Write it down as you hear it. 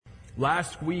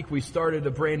last week we started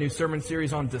a brand new sermon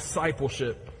series on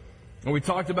discipleship. And we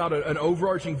talked about an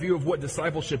overarching view of what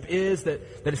discipleship is, that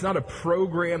it's not a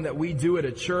program that we do at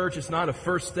a church. It's not a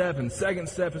first step and second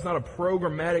step. It's not a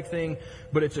programmatic thing,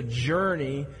 but it's a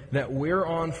journey that we're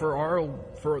on for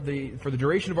the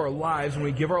duration of our lives when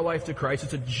we give our life to Christ.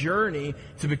 It's a journey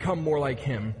to become more like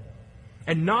Him.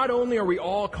 And not only are we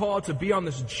all called to be on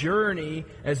this journey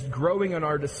as growing in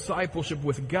our discipleship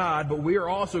with God, but we are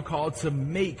also called to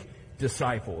make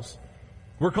disciples.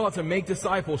 We're called to make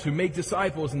disciples who make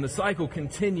disciples, and the cycle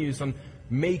continues on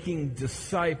making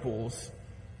disciples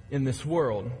in this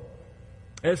world.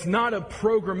 And it's not a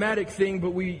programmatic thing,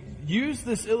 but we use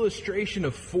this illustration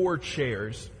of 4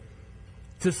 chairs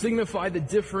to signify the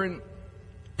different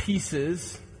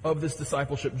pieces of this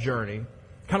discipleship journey.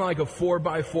 Kind of like a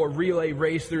 4x4 relay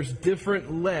race, there's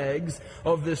different legs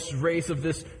of this race, of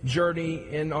this journey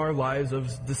in our lives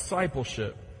of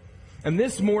discipleship. And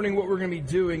this morning, what we're going to be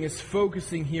doing is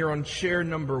focusing here on chair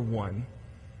number 1.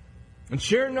 And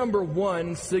chair number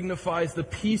 1 signifies the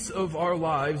piece of our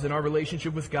lives and our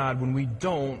relationship with God when we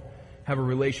don't have a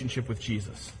relationship with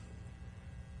Jesus.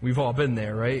 We've all been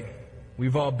there, right?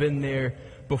 We've all been there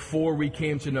before we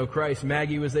came to know Christ.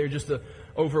 Maggie was there just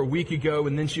over a week ago,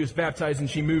 and then she was baptized, and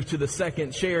she moved to the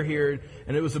second chair here,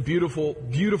 and it was a beautiful,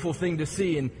 beautiful thing to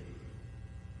see. And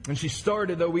she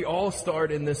started, though we all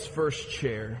start in this first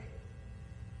chair.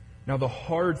 Now, the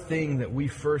hard thing that we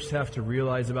first have to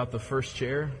realize about the first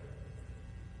chair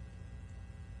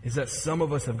is that some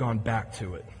of us have gone back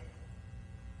to it.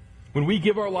 When we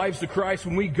give our lives to Christ,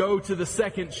 when we go to the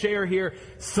second chair here,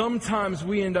 sometimes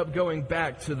we end up going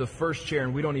back to the first chair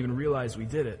and we don't even realize we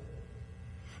did it.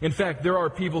 In fact, there are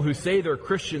people who say they're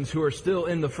Christians who are still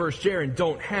in the first chair and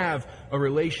don't have a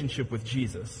relationship with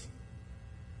Jesus.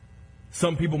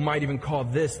 Some people might even call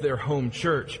this their home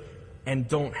church and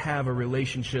don't have a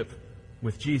relationship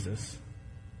with Jesus.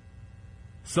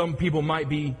 Some people might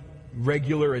be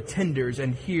regular attenders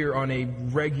and here on a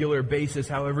regular basis,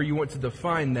 however you want to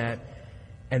define that,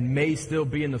 and may still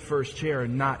be in the first chair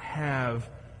and not have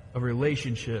a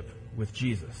relationship with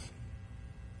Jesus.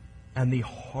 And the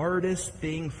hardest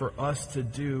thing for us to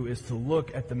do is to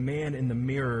look at the man in the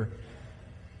mirror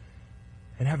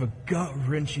and have a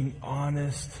gut-wrenching,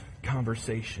 honest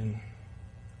conversation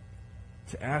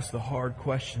to ask the hard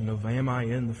question of, am I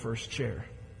in the first chair?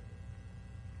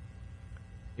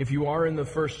 If you are in the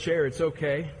first chair, it's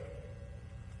okay.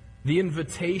 The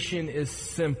invitation is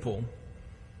simple.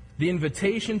 The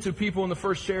invitation to people in the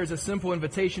first chair is a simple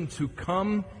invitation to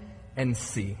come and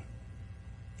see.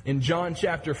 In John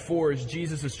chapter 4, as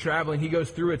Jesus is traveling, he goes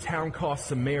through a town called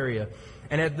Samaria.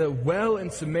 And at the well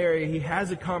in Samaria, he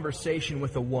has a conversation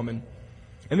with a woman.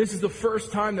 And this is the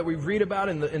first time that we read about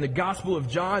in the Gospel of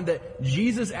John that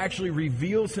Jesus actually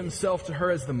reveals himself to her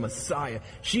as the Messiah.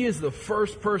 She is the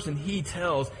first person he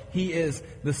tells he is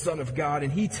the Son of God.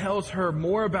 And he tells her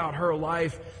more about her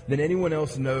life than anyone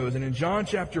else knows. And in John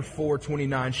chapter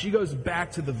 4:29, she goes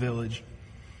back to the village.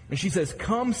 And she says,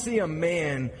 "Come see a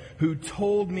man who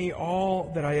told me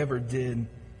all that I ever did.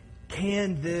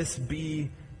 Can this be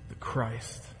the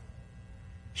Christ?"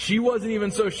 She wasn't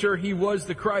even so sure he was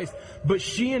the Christ, but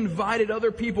she invited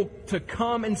other people to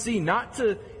come and see, not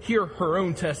to hear her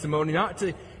own testimony, not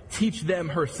to teach them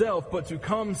herself, but to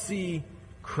come see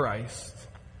Christ.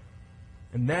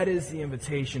 And that is the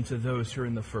invitation to those who are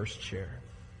in the first chair.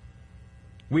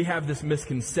 We have this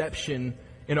misconception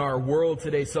in our world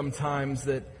today sometimes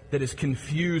that is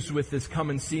confused with this come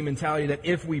and see mentality, that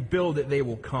if we build it, they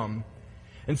will come.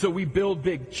 And so we build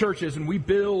big churches and we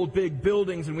build big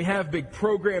buildings and we have big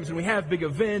programs and we have big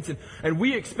events and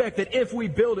we expect that if we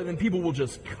build it, then people will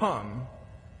just come.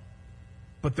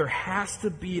 But there has to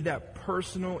be that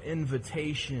personal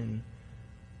invitation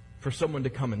for someone to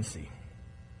come and see.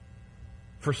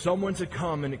 For someone to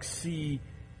come and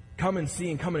come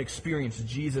and experience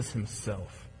Jesus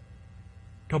himself.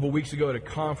 A couple weeks ago at a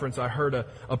conference, I heard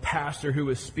a pastor who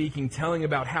was speaking, telling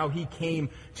about how he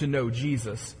came to know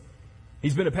Jesus.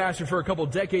 He's been a pastor for a couple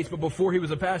decades, but before he was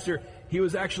a pastor, he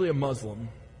was actually a Muslim.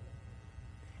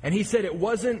 And he said it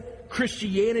wasn't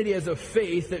Christianity as a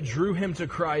faith that drew him to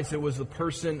Christ, it was the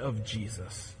person of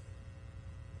Jesus.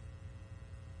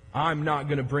 I'm not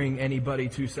going to bring anybody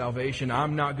to salvation.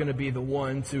 I'm not going to be the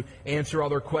one to answer all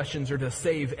their questions or to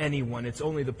save anyone. It's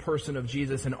only the person of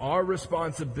Jesus. And our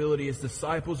responsibility as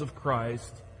disciples of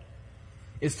Christ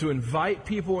is to invite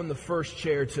people in the first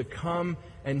chair to come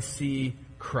and see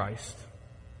Christ.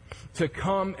 To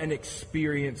come and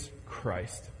experience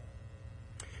Christ.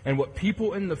 And what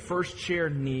people in the first chair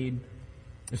need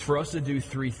is for us to do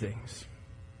 3 things.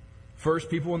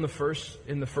 First, people in the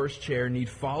first chair need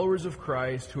followers of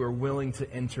Christ who are willing to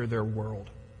enter their world.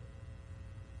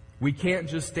 We can't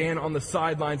just stand on the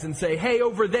sidelines and say, hey,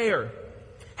 over there.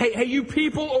 Hey, you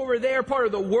people over there, part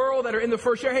of the world that are in the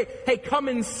first chair, hey, come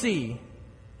and see.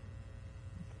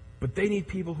 But they need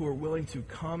people who are willing to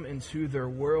come into their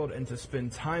world and to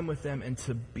spend time with them and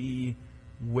to be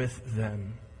with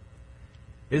them.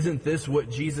 Isn't this what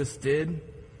Jesus did?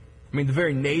 I mean, the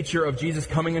very nature of Jesus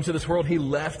coming into this world, He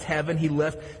left heaven, He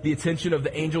left the attention of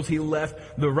the angels, He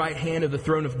left the right hand of the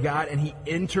throne of God, and He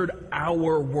entered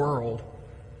our world.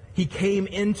 He came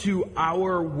into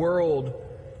our world.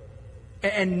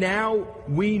 And now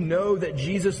we know that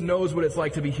Jesus knows what it's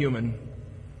like to be human.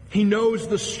 He knows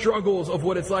the struggles of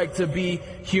what it's like to be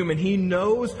human. He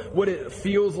knows what it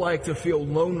feels like to feel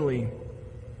lonely,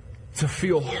 to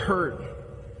feel hurt,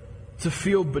 to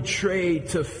feel betrayed,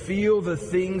 to feel the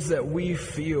things that we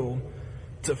feel,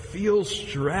 to feel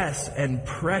stress and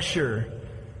pressure.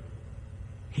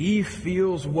 He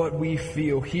feels what we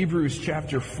feel. Hebrews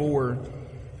chapter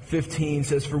 4:15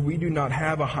 says, "For we do not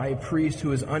have a high priest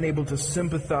who is unable to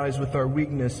sympathize with our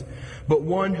weakness, but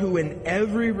one who in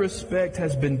every respect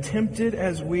has been tempted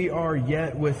as we are,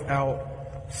 yet without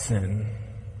sin."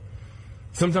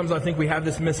 Sometimes I think we have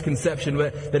this misconception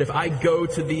that if I go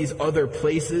to these other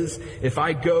places, if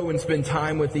I go and spend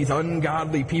time with these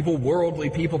ungodly people, worldly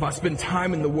people, if I spend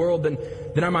time in the world, then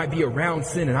I might be around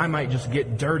sin and I might just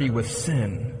get dirty with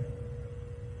sin.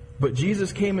 But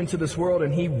Jesus came into this world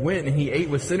and He went and He ate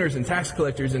with sinners and tax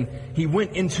collectors, and He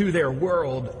went into their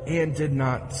world and did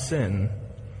not sin.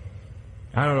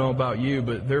 I don't know about you,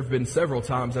 but there have been several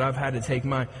times that I've had to take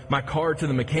my car to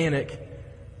the mechanic.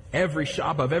 Every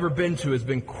shop I've ever been to has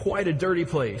been quite a dirty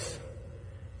place.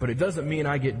 But it doesn't mean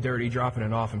I get dirty dropping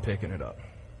it off and picking it up.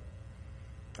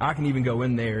 I can even go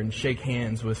in there and shake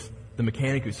hands with the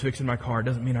mechanic who's fixing my car. It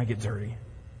doesn't mean I get dirty.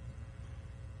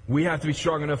 We have to be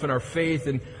strong enough in our faith,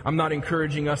 and I'm not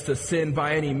encouraging us to sin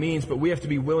by any means, but we have to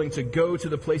be willing to go to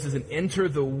the places and enter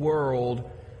the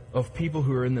world of people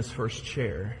who are in this first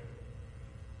chair.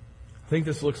 I think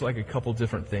this looks like a couple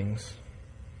different things.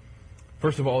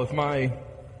 First of all, if my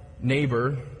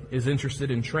neighbor is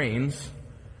interested in trains,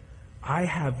 I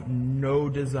have no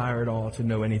desire at all to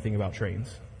know anything about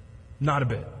trains. Not a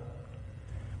bit.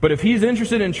 But if he's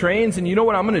interested in trains, and you know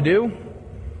what I'm going to do?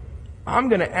 I'm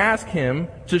going to ask him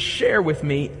to share with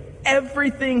me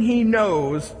everything he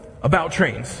knows about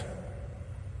trains.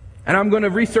 And I'm going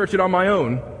to research it on my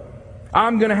own.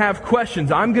 I'm going to have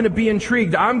questions. I'm going to be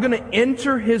intrigued. I'm going to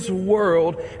enter his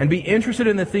world and be interested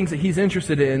in the things that he's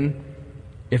interested in,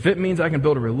 if it means I can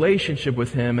build a relationship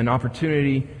with him, an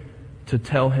opportunity to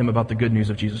tell him about the good news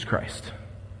of Jesus Christ.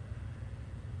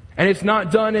 And it's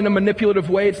not done in a manipulative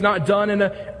way. It's not done in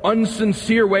an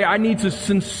unsincere way. I need to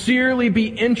sincerely be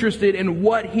interested in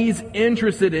what he's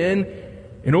interested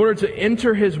in order to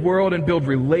enter his world and build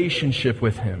relationship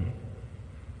with him.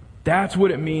 That's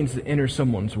what it means to enter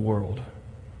someone's world.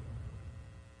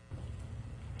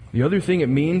 The other thing it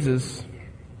means is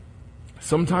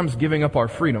sometimes giving up our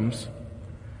freedoms.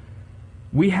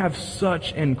 We have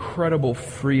such incredible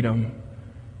freedom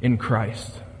in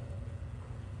Christ.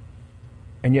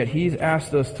 And yet He's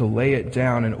asked us to lay it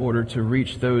down in order to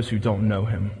reach those who don't know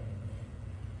Him.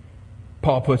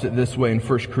 Paul puts it this way in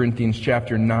 1 Corinthians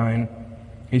chapter 9.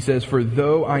 He says, "For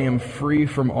though I am free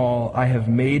from all, I have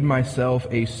made myself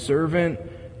a servant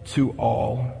to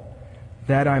all,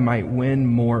 that I might win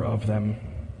more of them.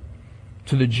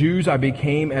 To the Jews I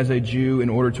became as a Jew in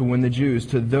order to win the Jews.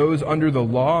 To those under the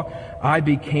law I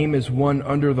became as one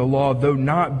under the law, though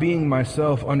not being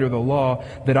myself under the law,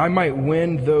 that I might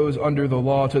win those under the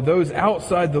law. To those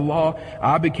outside the law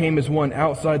I became as one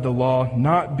outside the law,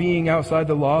 not being outside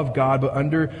the law of God, but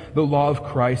under the law of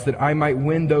Christ, that I might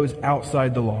win those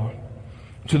outside the law.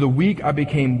 To the weak I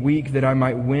became weak, that I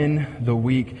might win the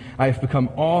weak. I have become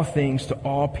all things to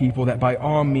all people, that by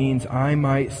all means I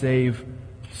might save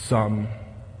some."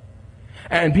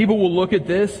 And people will look at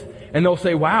this and they'll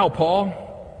say, "Wow, Paul,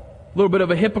 a little bit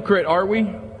of a hypocrite, are we?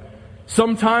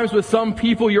 Sometimes with some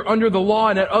people you're under the law,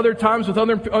 and at other times with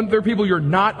other people you're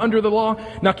not under the law."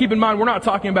 Now keep in mind, we're not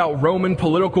talking about Roman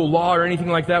political law or anything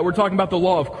like that. We're talking about the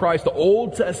law of Christ, the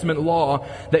Old Testament law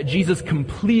that Jesus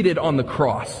completed on the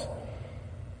cross.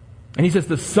 And he says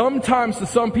that sometimes to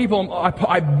some people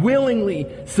I willingly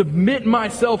submit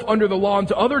myself under the law, and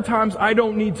to other times I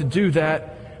don't need to do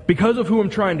that because of who I'm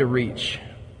trying to reach.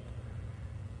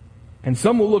 And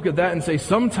some will look at that and say,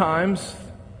 sometimes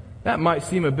that might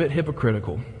seem a bit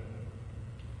hypocritical.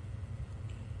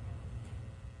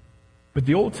 But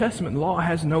the Old Testament law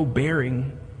has no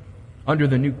bearing under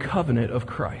the new covenant of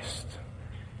Christ.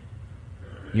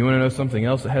 You want to know something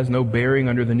else that has no bearing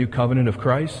under the new covenant of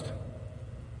Christ?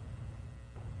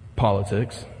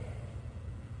 Politics.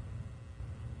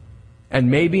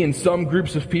 And maybe in some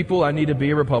groups of people I need to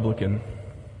be a Republican.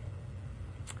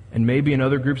 And maybe in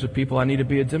other groups of people I need to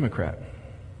be a Democrat.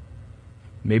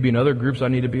 Maybe in other groups I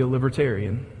need to be a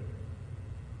libertarian.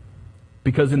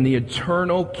 Because in the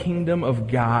eternal kingdom of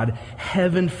God,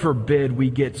 heaven forbid we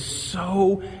get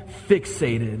so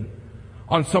fixated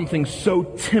on something so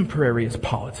temporary as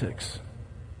politics.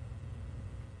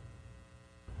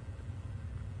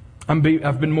 I've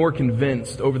been more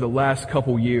convinced over the last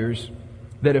couple years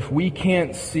that if we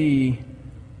can't see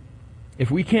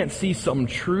some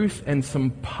truth and some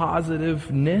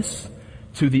positiveness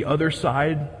to the other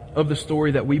side of the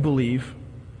story that we believe,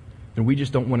 then we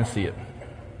just don't want to see it.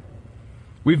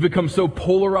 We've become so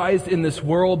polarized in this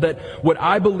world that what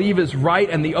I believe is right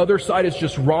and the other side is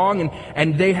just wrong,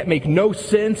 and they make no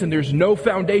sense, and there's no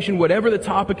foundation. Whatever the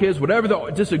topic is, whatever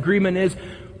the disagreement is,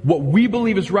 what we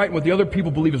believe is right and what the other people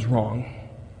believe is wrong.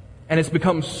 And it's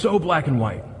become so black and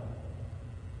white.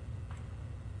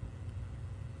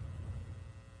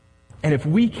 And if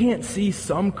we can't see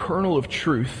some kernel of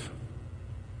truth,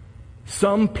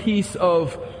 some piece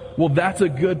of, well, that's a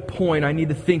good point, I need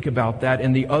to think about that,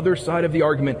 and the other side of the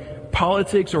argument,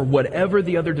 politics or whatever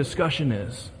the other discussion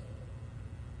is,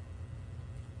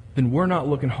 then we're not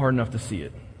looking hard enough to see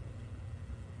it.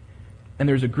 And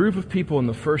there's a group of people in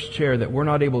the first chair that we're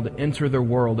not able to enter their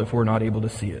world if we're not able to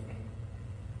see it.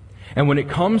 And when it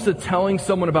comes to telling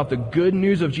someone about the good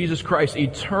news of Jesus Christ,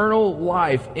 eternal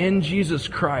life in Jesus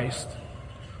Christ,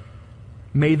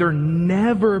 may there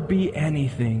never be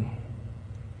anything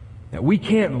that we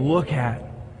can't look at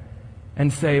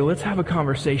and say, let's have a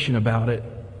conversation about it.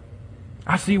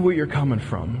 I see where you're coming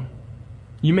from.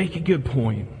 You make a good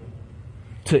point.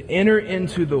 To enter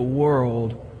into the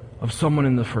world of someone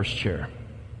in the first chair.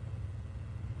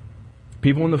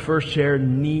 People in the first chair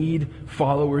need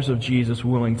followers of Jesus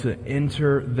willing to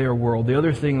enter their world. The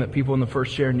other thing that people in the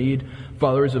first chair need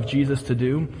followers of Jesus to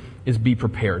do is be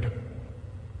prepared.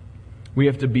 We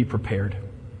have to be prepared.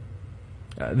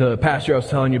 The pastor I was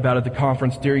telling you about at the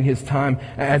conference, during his time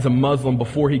as a Muslim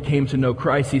before he came to know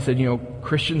Christ, he said,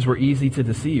 Christians were easy to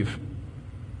deceive.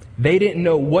 They didn't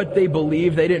know what they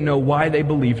believed. They didn't know why they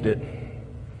believed it.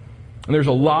 And there's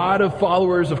a lot of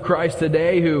followers of Christ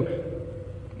today who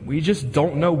we just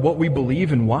don't know what we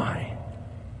believe and why.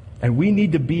 And we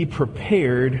need to be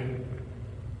prepared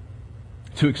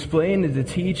to explain and to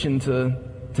teach and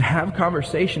to have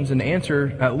conversations and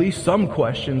answer at least some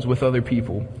questions with other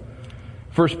people.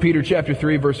 1 Peter chapter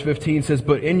 3 verse 15 says,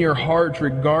 "But in your hearts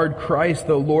regard Christ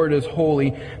the Lord as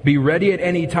holy. Be ready at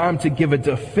any time to give a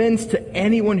defense to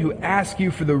anyone who asks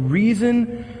you for the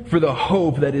reason for the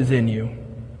hope that is in you."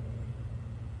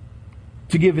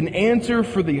 To give an answer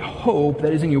for the hope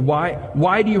that is in you.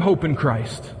 Why do you hope in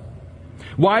Christ?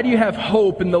 Why do you have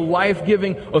hope in the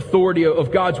life-giving authority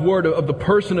of God's Word, of the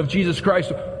person of Jesus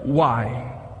Christ?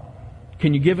 Why?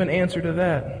 Can you give an answer to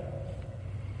that?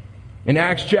 In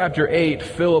Acts chapter 8,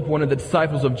 Philip, one of the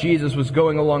disciples of Jesus, was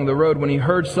going along the road when he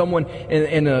heard someone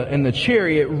in the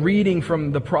chariot reading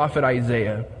from the prophet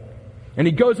Isaiah. And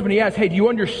he goes up and he asks, "Hey, do you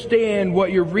understand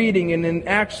what you're reading?" And in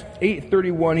Acts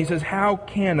 8:31, he says, "How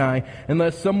can I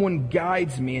unless someone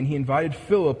guides me?" And he invited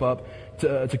Philip up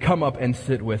to come up and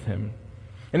sit with him.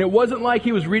 And it wasn't like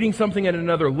he was reading something in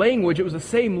another language. It was the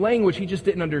same language. He just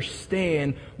didn't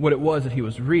understand what it was that he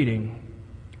was reading.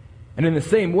 And in the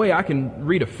same way, I can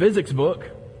read a physics book.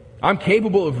 I'm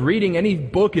capable of reading any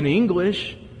book in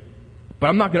English, but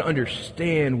I'm not going to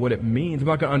understand what it means. I'm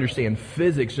not going to understand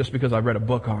physics just because I read a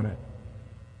book on it.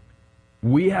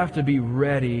 We have to be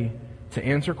ready to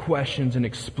answer questions and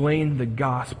explain the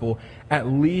gospel, at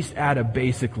least at a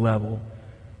basic level.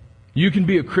 You can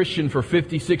be a Christian for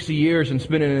 50, 60 years and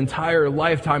spend an entire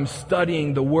lifetime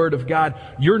studying the Word of God.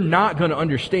 You're not going to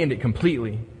understand it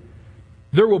completely.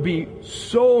 There will be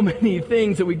so many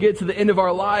things that we get to the end of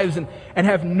our lives and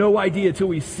have no idea till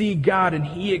we see God and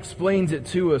He explains it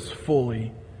to us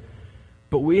fully.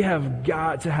 But we have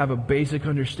got to have a basic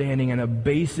understanding and a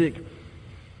basic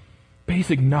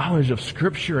knowledge of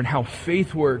Scripture and how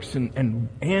faith works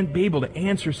and be able to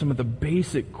answer some of the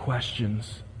basic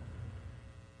questions.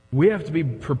 We have to be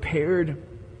prepared.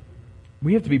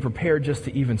 We have to be prepared just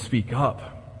to even speak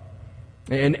up.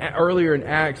 And earlier in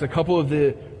Acts, a couple of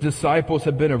the disciples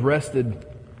had been arrested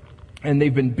And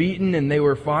they've been beaten, and they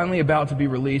were finally about to be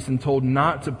released and told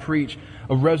not to preach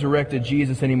a resurrected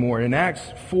Jesus anymore. And in Acts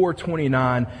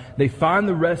 4:29, they find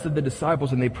the rest of the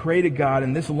disciples and they pray to God.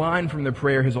 And this line from their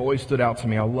prayer has always stood out to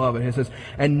me. I love it. It says,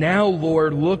 "And now,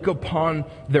 Lord, look upon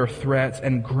their threats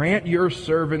and grant your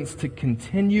servants to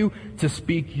continue to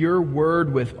speak your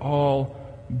word with all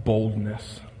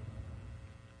boldness."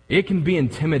 It can be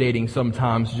intimidating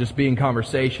sometimes to just be in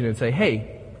conversation and say,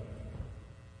 "Hey,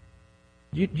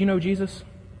 you know Jesus?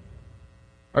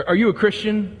 Are you a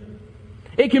Christian?"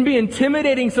 It can be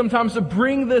intimidating sometimes to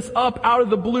bring this up out of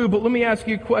the blue, but let me ask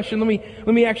you a question. Let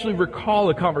me actually recall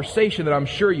a conversation that I'm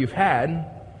sure you've had.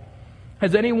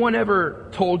 Has anyone ever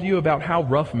told you about how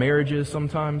rough marriage is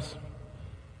sometimes?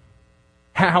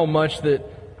 How much that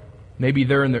maybe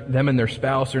them and their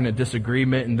spouse are in a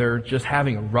disagreement and they're just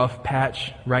having a rough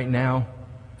patch right now?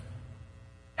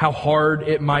 How hard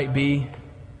it might be?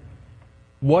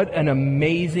 What an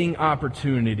amazing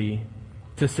opportunity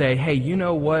to say, "Hey, you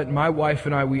know what? My wife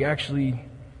and I, we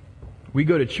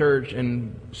go to church,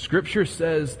 and Scripture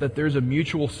says that there's a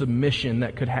mutual submission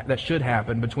that should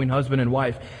happen between husband and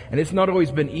wife. And it's not always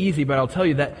been easy, but I'll tell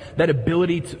you that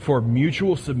ability for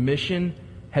mutual submission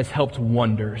has helped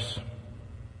wonders."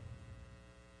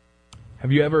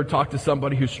 Have you ever talked to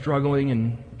somebody who's struggling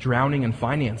and drowning in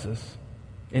finances,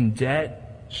 in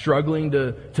debt, struggling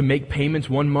to make payments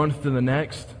one month to the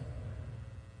next?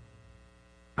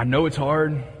 I know it's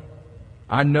hard.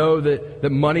 I know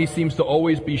that money seems to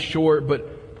always be short, but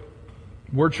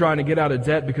we're trying to get out of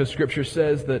debt because Scripture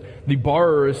says that the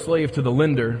borrower is slave to the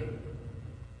lender.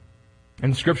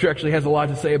 And Scripture actually has a lot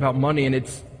to say about money, and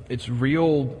it's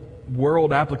real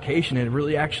world application, and it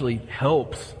really actually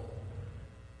helps.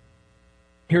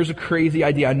 Here's a crazy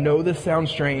idea. I know this sounds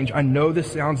strange. I know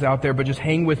this sounds out there, but just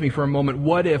hang with me for a moment.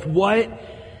 What if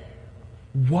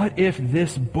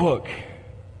this book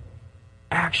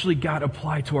actually got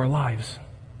applied to our lives?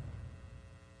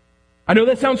 I know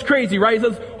that sounds crazy, right? It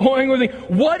says, hang with me.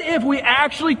 What if we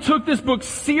actually took this book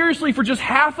seriously for just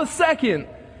half a second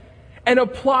and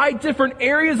applied different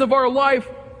areas of our life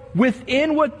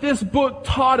within what this book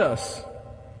taught us?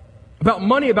 About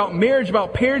money, about marriage,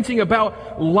 about parenting,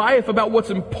 about life, about what's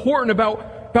important,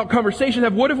 about conversation.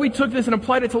 What if we took this and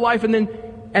applied it to life, and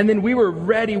then we were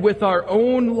ready with our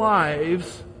own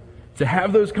lives to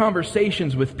have those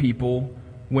conversations with people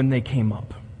when they came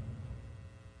up?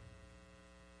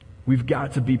 We've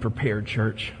got to be prepared,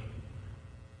 church.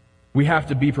 We have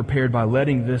to be prepared by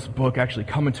letting this book actually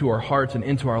come into our hearts and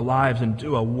into our lives and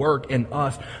do a work in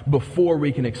us before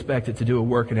we can expect it to do a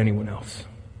work in anyone else.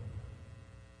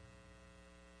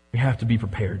 We have to be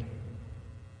prepared.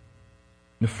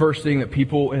 The first thing that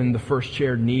people in the first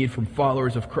chair need from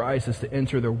followers of Christ is to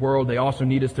enter their world. They also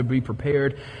need us to be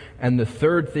prepared. And the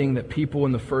third thing that people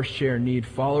in the first chair need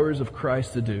followers of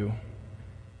Christ to do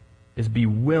is be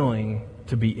willing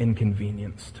to be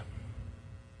inconvenienced.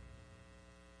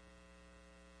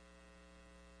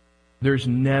 There's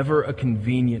never a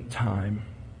convenient time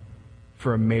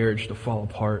for a marriage to fall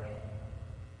apart,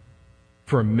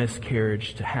 for a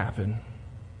miscarriage to happen,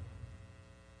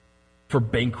 for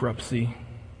bankruptcy,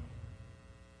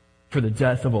 for the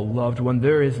death of a loved one.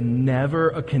 There is never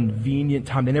a convenient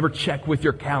time. They never check with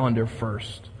your calendar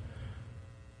first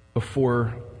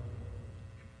before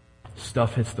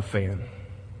stuff hits the fan.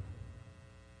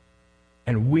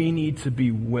 And we need to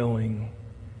be willing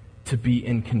to be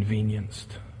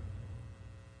inconvenienced.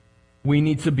 We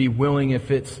need to be willing, if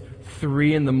it's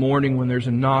 3 a.m. when there's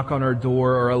a knock on our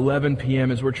door, or 11 p.m.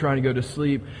 as we're trying to go to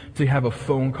sleep, to have a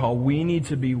phone call. We need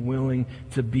to be willing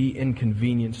to be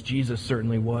inconvenienced. Jesus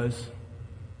certainly was.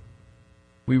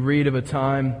 We read of a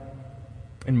time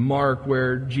in Mark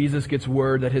where Jesus gets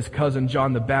word that his cousin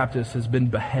John the Baptist has been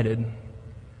beheaded.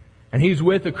 And he's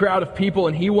with a crowd of people,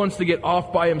 and he wants to get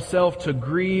off by himself to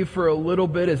grieve for a little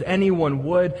bit, as anyone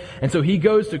would. And so he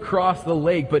goes to cross the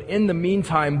lake. But in the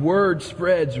meantime, word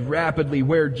spreads rapidly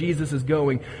where Jesus is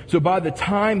going. So by the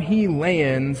time he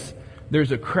lands,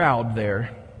 there's a crowd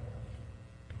there.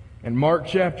 And Mark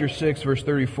chapter 6, verse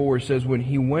 34 says, "When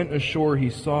he went ashore, he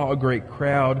saw a great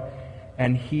crowd,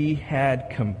 and he had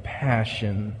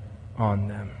compassion on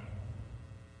them.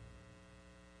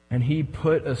 And he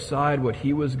put aside what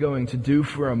he was going to do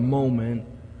for a moment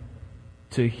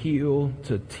to heal,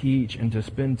 to teach, and to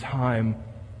spend time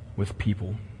with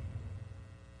people."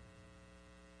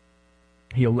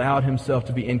 He allowed himself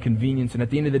to be inconvenienced. And at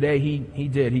the end of the day, he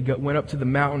did. He went up to the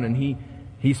mountain, and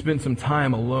he spent some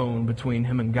time alone between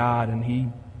him and God. And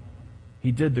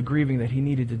he did the grieving that he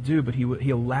needed to do, but he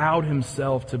allowed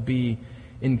himself to be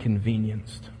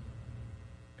inconvenienced.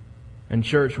 And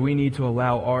church, we need to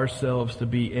allow ourselves to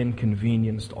be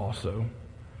inconvenienced also.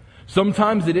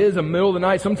 Sometimes it is a middle of the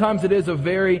night. Sometimes it is a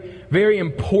very, very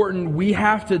important, we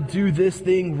have to do this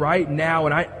thing right now.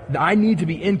 And I need to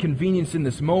be inconvenienced in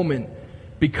this moment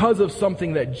because of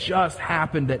something that just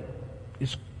happened that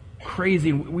is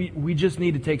crazy. We just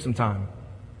need to take some time.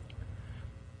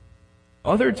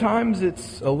 Other times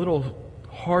it's a little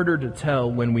harder to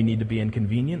tell when we need to be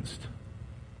inconvenienced.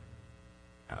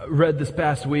 I read this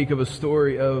past week of a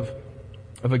story of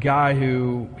a guy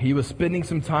who he was spending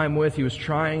some time with. He was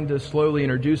trying to slowly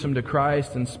introduce him to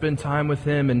Christ and spend time with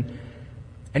him.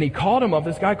 And he called him up.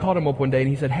 This guy called him up one day and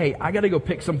he said, "Hey, I got to go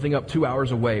pick something up 2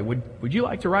 hours away. Would you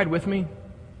like to ride with me?"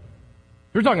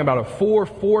 We're talking about a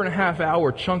 4.5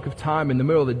 hour chunk of time in the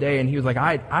middle of the day. And he was like,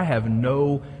 I have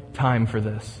no time for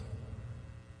this.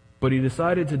 But he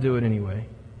decided to do it anyway.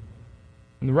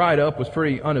 And the ride up was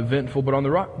pretty uneventful, but on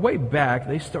the way back,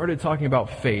 they started talking about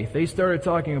faith. They started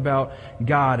talking about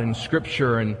God and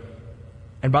Scripture, and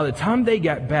by the time they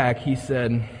got back, he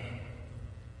said,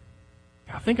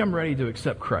 "I think I'm ready to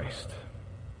accept Christ.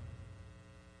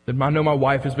 I know my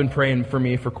wife has been praying for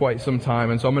me for quite some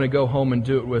time, and so I'm going to go home and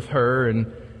do it with her, and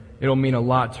it'll mean a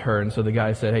lot to her." And so the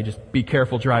guy said, "Hey, just be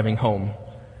careful driving home."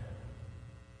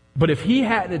 But if he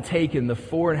hadn't taken the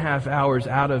 4.5 hours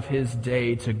out of his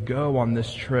day to go on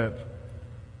this trip,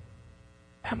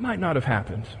 that might not have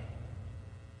happened.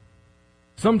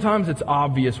 Sometimes it's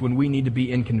obvious when we need to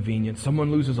be inconvenienced.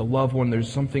 Someone loses a loved one,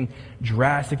 there's something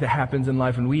drastic that happens in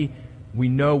life, and we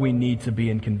know we need to be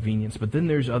inconvenienced. But then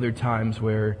there's other times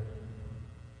where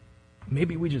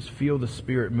maybe we just feel the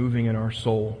Spirit moving in our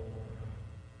soul.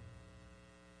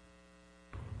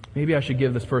 Maybe I should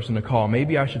give this person a call.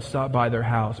 Maybe I should stop by their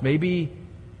house. Maybe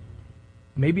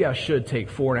I should take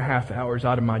 4.5 hours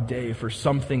out of my day for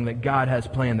something that God has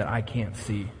planned that I can't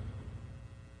see.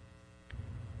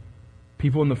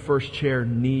 People in the first chair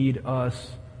need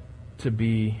us to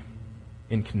be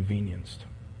inconvenienced.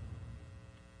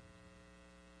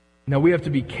 Now, we have to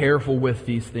be careful with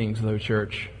these things, though,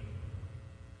 church.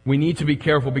 We need to be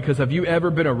careful, because have you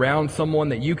ever been around someone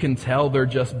that you can tell they're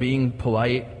just being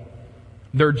polite?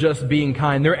 They're just being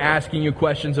kind. They're asking you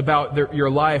questions about your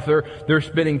life. They're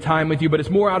spending time with you, but it's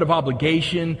more out of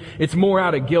obligation. It's more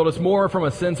out of guilt. It's more from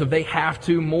a sense of they have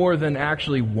to more than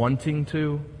actually wanting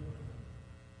to.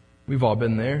 We've all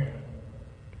been there.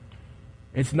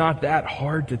 It's not that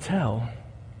hard to tell.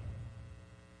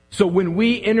 So when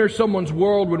we enter someone's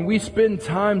world, when we spend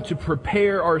time to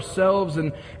prepare ourselves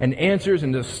and answers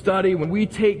and to study, when we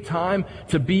take time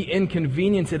to be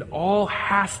inconvenienced, it all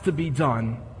has to be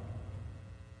done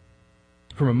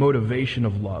from a motivation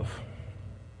of love.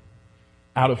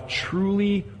 Out of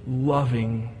truly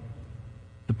loving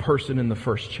the person in the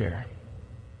first chair.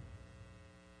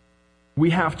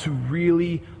 We have to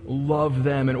really love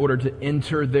them in order to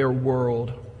enter their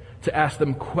world, to ask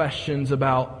them questions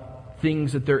about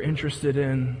things that they're interested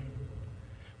in.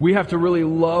 We have to really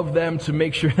love them to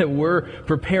make sure that we're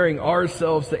preparing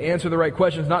ourselves to answer the right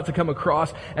questions, not to come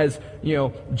across as,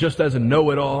 just as a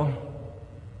know-it-all,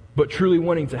 but truly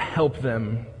wanting to help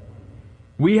them.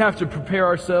 We have to prepare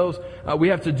ourselves. We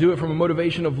have to do it from a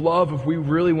motivation of love if we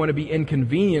really want to be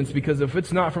inconvenienced, because if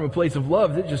it's not from a place of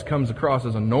love, it just comes across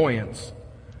as annoyance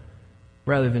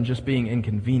rather than just being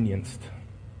inconvenienced.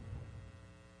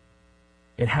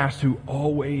 It has to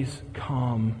always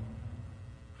come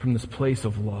from this place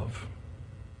of love.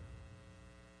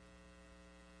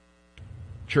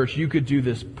 Church, you could do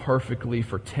this perfectly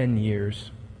for 10 years.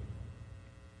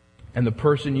 And the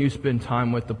person you spend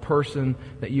time with, the person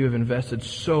that you have invested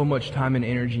so much time and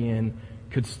energy in,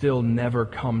 could still never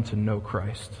come to know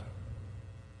Christ.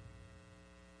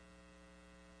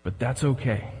 But that's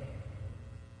okay.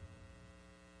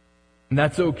 And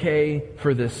that's okay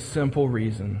for this simple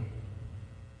reason.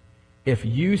 If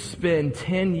you spend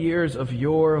 10 years of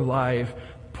your life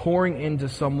pouring into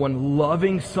someone,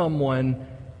 loving someone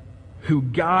who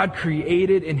God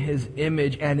created in His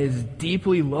image and is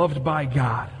deeply loved by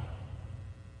God,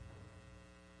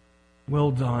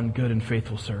 well done, good and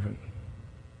faithful servant.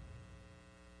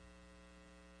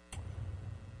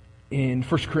 In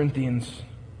 1 Corinthians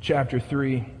chapter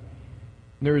 3,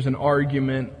 there is an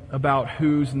argument about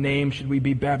whose name should we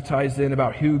be baptized in,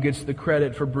 about who gets the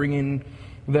credit for bringing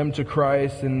them to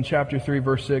Christ. In chapter 3,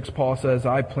 verse 6, Paul says,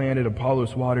 "I planted,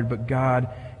 Apollos watered, but God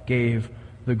gave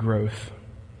the growth."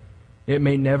 It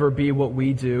may never be what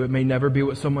we do. It may never be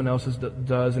what someone else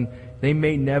does. And they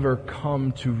may never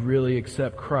come to really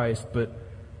accept Christ. But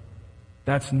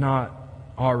that's not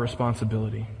our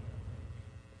responsibility.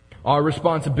 Our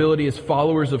responsibility as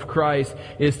followers of Christ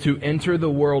is to enter the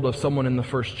world of someone in the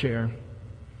first chair.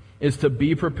 is to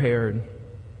be prepared,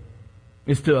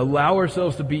 is to allow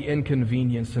ourselves to be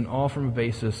inconvenienced, and all from a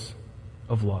basis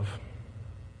of love.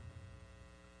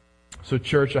 So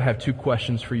church, I have 2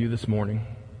 questions for you this morning.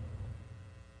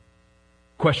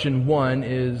 Question 1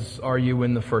 is, are you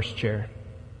in the first chair?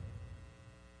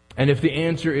 And if the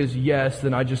answer is yes,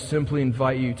 then I just simply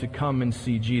invite you to come and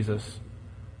see Jesus.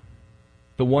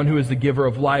 The one who is the giver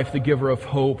of life, the giver of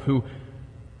hope, who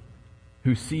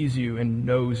sees you and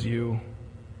knows you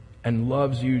and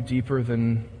loves you deeper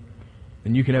than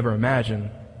you can ever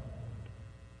imagine.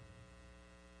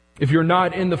 If you're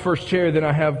not in the first chair, then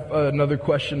I have another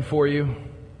question for you.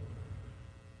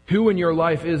 Who in your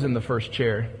life is in the first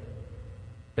chair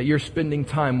that you're spending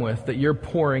time with, that you're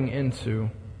pouring into?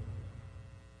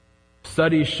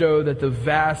 Studies show that the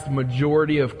vast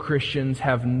majority of Christians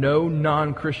have no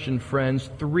non-Christian friends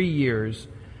 3 years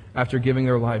after giving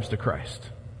their lives to Christ.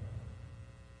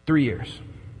 3 years.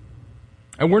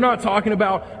 And we're not talking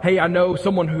about, hey, I know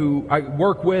someone who I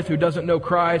work with who doesn't know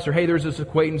Christ, or hey, there's this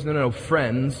acquaintance. No,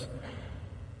 friends.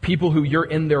 People who you're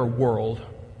in their world.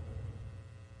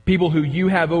 People who you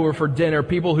have over for dinner.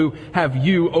 People who have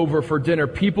you over for dinner.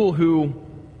 People who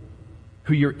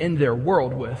you're in their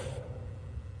world with.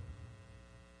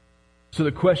 So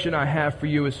the question I have for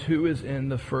you is, who is in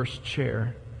the first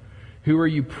chair? Who are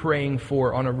you praying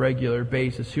for on a regular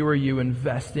basis? Who are you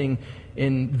investing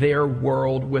in their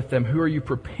world with them? Who are you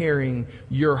preparing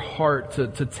your heart to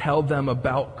tell them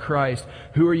about Christ?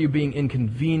 Who are you being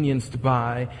inconvenienced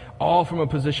by? All from a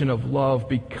position of love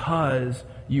because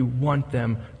you want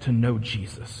them to know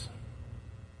Jesus.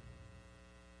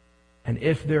 And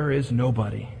if there is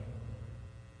nobody,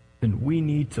 then we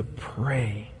need to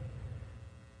pray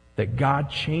that God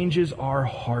changes our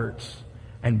hearts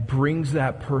and brings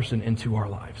that person into our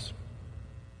lives.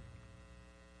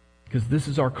 Because this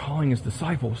is our calling as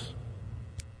disciples,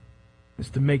 is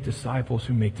to make disciples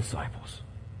who make disciples.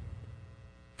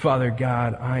 Father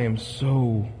God, I am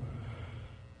so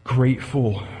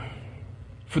grateful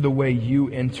for the way you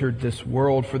entered this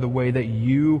world, for the way that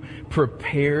you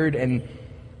prepared. And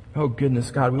oh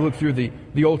goodness, God, we look through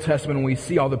the Old Testament and we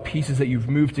see all the pieces that you've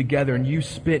moved together, and you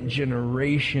spent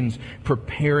generations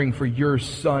preparing for your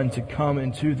Son to come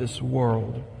into this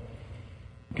world.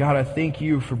 God, I thank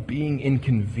you for being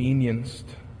inconvenienced,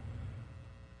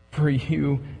 for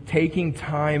you taking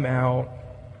time out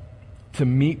to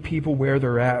meet people where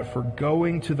they're at, for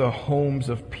going to the homes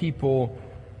of people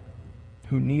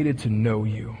who needed to know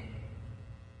you.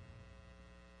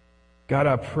 God,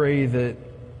 I pray that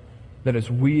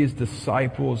as we as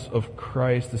disciples of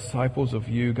Christ, disciples of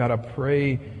you, God, I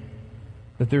pray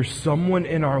that there's someone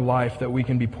in our life that we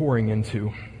can be pouring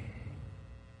into.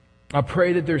 I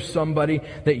pray that there's somebody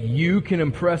that you can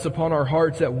impress upon our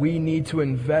hearts that we need to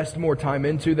invest more time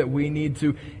into, that we need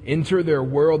to enter their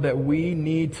world, that we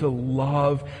need to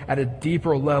love at a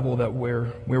deeper level than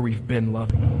where we've been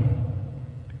loving.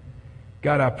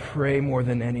 God, I pray more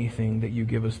than anything that you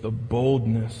give us the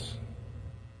boldness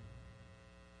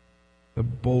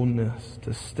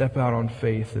to step out on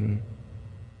faith and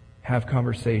have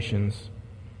conversations,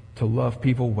 to love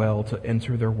people well, to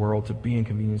enter their world, to be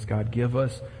inconvenienced. God, give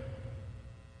us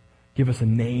a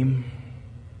name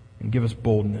and give us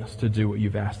boldness to do what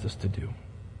you've asked us to do.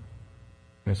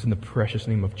 And it's in the precious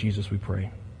name of Jesus we pray.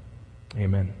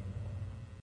 Amen.